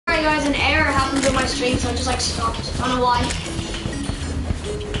Sorry guys, an error happened with my stream, so it just like stopped. Don't know why.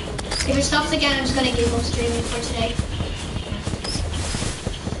 If it stops again, I'm just gonna give up streaming for today.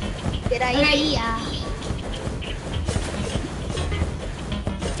 Good idea.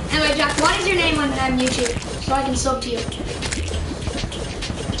 Anyway, Jack, what is your name on YouTube? So I can sub to you.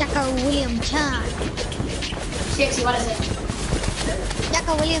 Jacko William Chan. Seriously, what is it?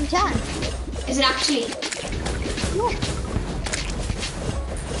 Jacko William Chan. Is it actually? No.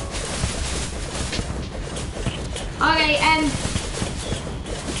 Okay,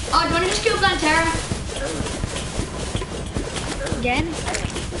 oh, do you want to just kill Terra? Again?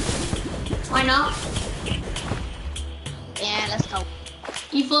 Why not? Yeah, let's go.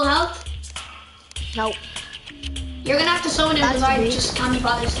 You full health? No. You're gonna have to summon him because I just can't be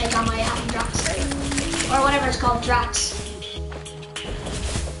bothered to take on my Drax. Or whatever it's called, Drax.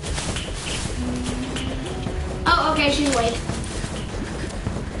 Oh, okay, she's awake.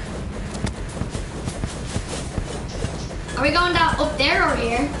 Are we going down up there or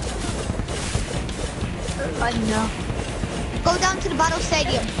here? I don't know. Go down to the battle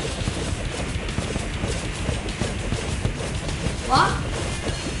stadium. What?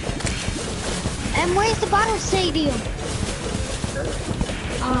 And where's the battle stadium?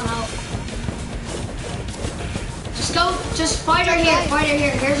 I don't know. Just fight her here, fight her here.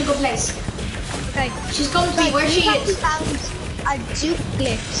 Here's a good place. Okay. She's coming to me where she is. A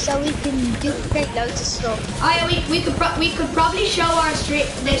duplicate, so we can duplicate loads of stuff. Oh yeah, we could probably show our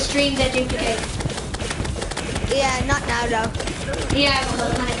the stream that duplicate. Yeah, not now though. Yeah, because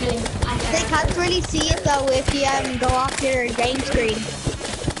I'm kind of killing. They can't really see it though if you go off your game screen.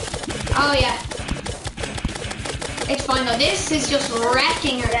 Oh yeah. It's fine though. This is just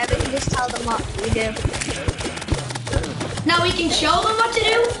wrecking her. Yeah, we can just tell them what we do. No, we can show them what to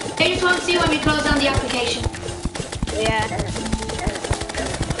do. They just won't see when we close down the application. Yeah.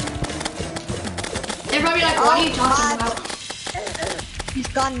 They're probably like, what are you talking about? He's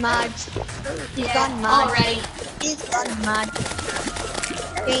gone mad. He's gone mad. Already. He's gone mad.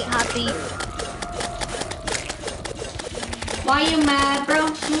 He ain't happy. Why you mad, bro?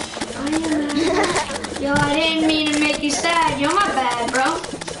 Why you mad? Yo, I didn't mean to make you sad. You're my bad, bro.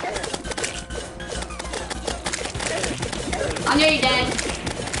 I'm nearly dead.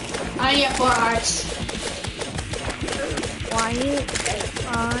 I only have 4 hearts. Why you?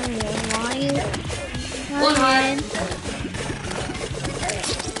 1 heart.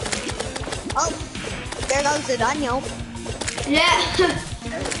 Oh, there goes the Daniel. Yeah.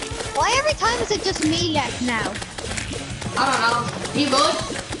 Why every time is it just me left now? I don't know. You good?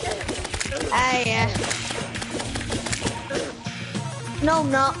 Yeah. No,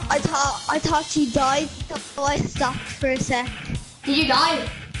 I thought she died, so I stopped for a sec. Did you die?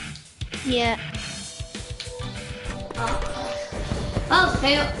 Yeah. Oh,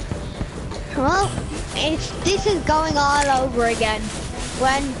 fail. Well, this is going all over again.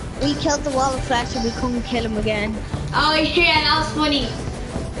 When we killed the wall of flesh and we couldn't kill him again. Oh yeah, that was funny.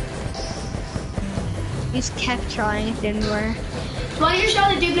 We just kept trying, it didn't work. Do you want to show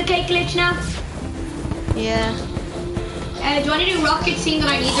the duplicate glitch now? Yeah. Do you want to do rockets, seeing that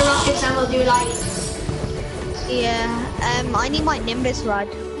I need the rockets, and we'll do like... Yeah, I need my Nimbus rod.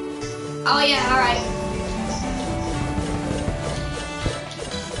 Oh yeah, alright.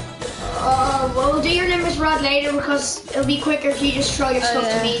 We'll do your Nimbus rod later because it'll be quicker if you just throw your stuff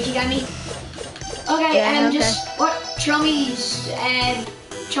to me, do you get me? Okay, yeah, okay. Just, show me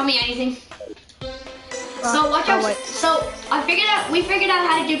anything. So watch out. So we figured out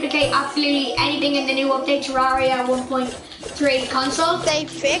how to duplicate absolutely anything in the new update Terraria 1.3 console. They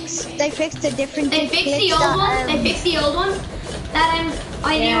fixed the different. They fixed the old one. They fixed the old one that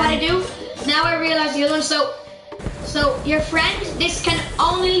I knew how to do. Now I realize the other one. So your friend, this can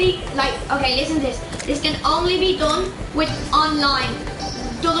only okay, listen to this. This can only be done with online.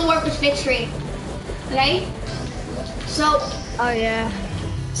 Doesn't work with split screen. Okay. So. Oh yeah.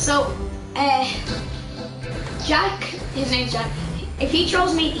 So Jack, his name's Jack. If he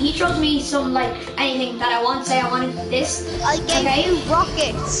throws me some anything that I want. Say I wanted this. I gave you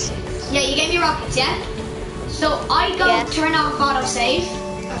rockets. Yeah, you gave me rockets. Yeah. So I go turn off autosave.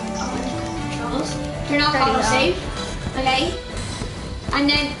 Turn off autosave. Okay. And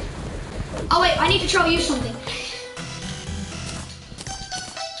then. Oh wait, I need to show you something.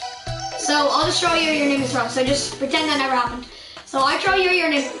 So I'll just show you your Nimbus rod. So just pretend that never happened. So I throw you your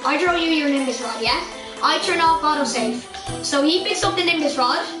Nimbus rod. Yeah. I turn off autosave. So he picks up the Nimbus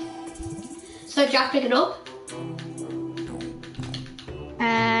rod. So Jack pick it up.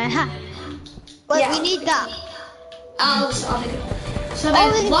 But yeah. we need that. I'll pick it up. So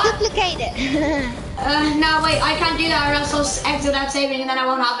then we can duplicate it. No, wait, I can't do that or else I'll exit without saving and then I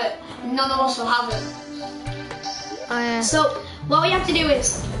won't have it. None of us will have it. Oh yeah. So, what we have to do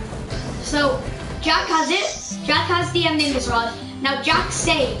is, so Jack has it. Jack has the Nimbus Rod. Now Jack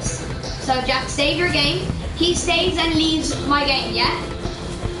saves. So Jack, save your game. He saves and leaves my game, yeah?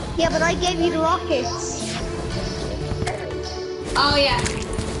 Yeah, but I gave you the rockets. Oh yeah.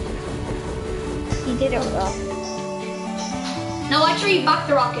 You did it wrong. No, I threw you back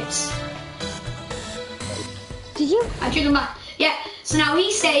the rockets. Did you? I threw them back. Yeah, so now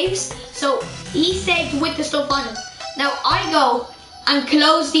he saves. So he saved with the stuff on him. Now I go and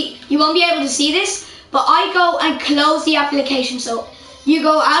close the, you won't be able to see this, but I go and close the application. So you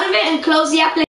go out of it and close the application.